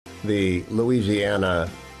the Louisiana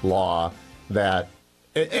law that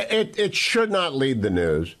it should not lead the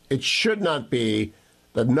news. It should not be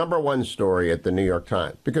the number one story at the New York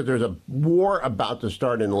Times, because there's a war about to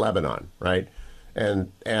start in Lebanon, right?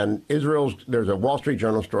 And there's a Wall Street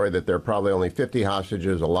Journal story that there are probably only 50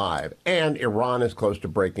 hostages alive, and Iran is close to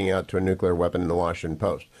breaking out to a nuclear weapon in the Washington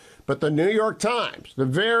Post. But the New York Times, the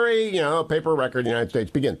very, paper record in the United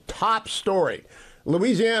States, begin top story.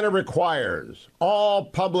 Louisiana requires all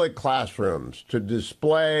public classrooms to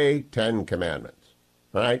display 10 commandments,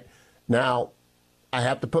 right? Now, I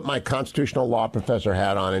have to put my constitutional law professor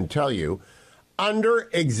hat on and tell you, under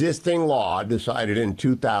existing law decided in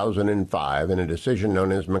 2005 in a decision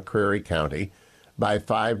known as McCreary County by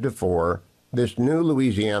 5-4, this new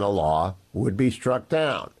Louisiana law would be struck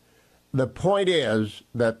down. The point is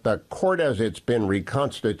that the court, as it's been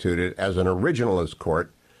reconstituted as an originalist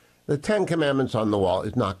court, the 10 Commandments on the wall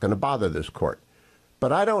is not going to bother this court.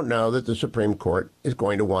 But I don't know that the Supreme Court is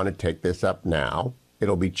going to want to take this up now.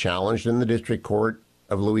 It'll be challenged in the District Court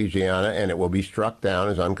of Louisiana, and it will be struck down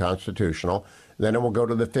as unconstitutional. Then it will go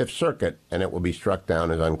to the Fifth Circuit, and it will be struck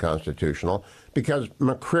down as unconstitutional, because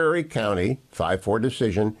McCreary County 5-4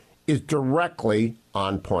 decision is directly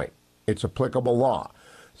on point. It's applicable law.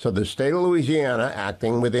 So the state of Louisiana,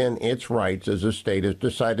 acting within its rights as a state, has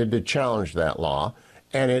decided to challenge that law,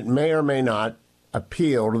 and it may or may not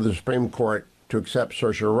appeal to the Supreme Court to accept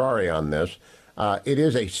certiorari on this. It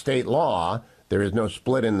is a state law. There is no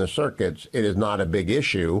split in the circuits. It is not a big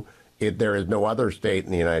issue. There is no other state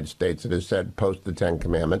in the United States that has said post the 10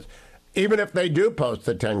 Commandments. Even if they do post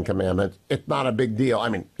the 10 Commandments, it's not a big deal. I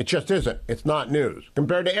mean, it just isn't. It's not news.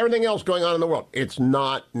 Compared to everything else going on in the world, it's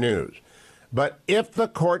not news. But if the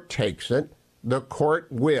court takes it, the court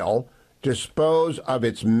will dispose of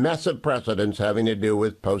its mess of precedents having to do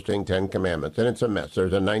with posting 10 Commandments. And it's a mess.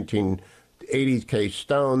 There's a 1980s case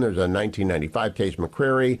Stone. There's a 1995 case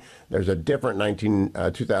McCreary. There's a different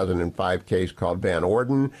 2005 case called Van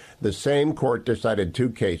Orden. The same court decided two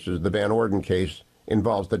cases. The Van Orden case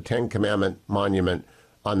involves the 10 Commandment monument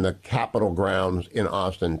on the Capitol grounds in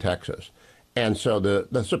Austin, Texas. And so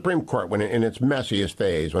the Supreme Court, when in its messiest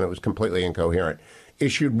phase, when it was completely incoherent,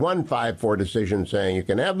 issued one 5-4 decision saying you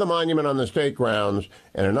can have the monument on the state grounds,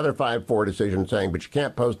 and another 5-4 decision saying, but you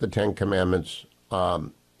can't post the 10 Commandments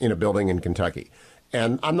in a building in Kentucky.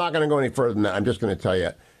 And I'm not going to go any further than that. I'm just going to tell you,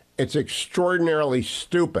 it's extraordinarily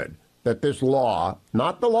stupid that this law,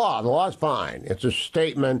 not the law is fine. It's a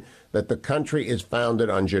statement that the country is founded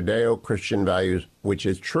on Judeo-Christian values, which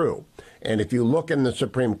is true. And if you look in the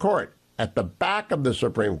Supreme Court, at the back of the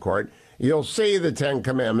Supreme Court, you'll see the 10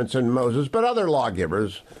 Commandments and Moses, but other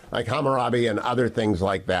lawgivers like Hammurabi and other things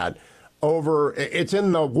like that. It's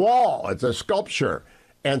in the wall. It's a sculpture.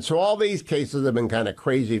 And so all these cases have been kind of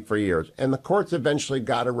crazy for years. And the courts eventually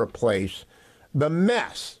got to replace the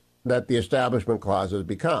mess that the Establishment Clause has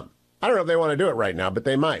become. I don't know if they want to do it right now, but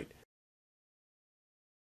they might.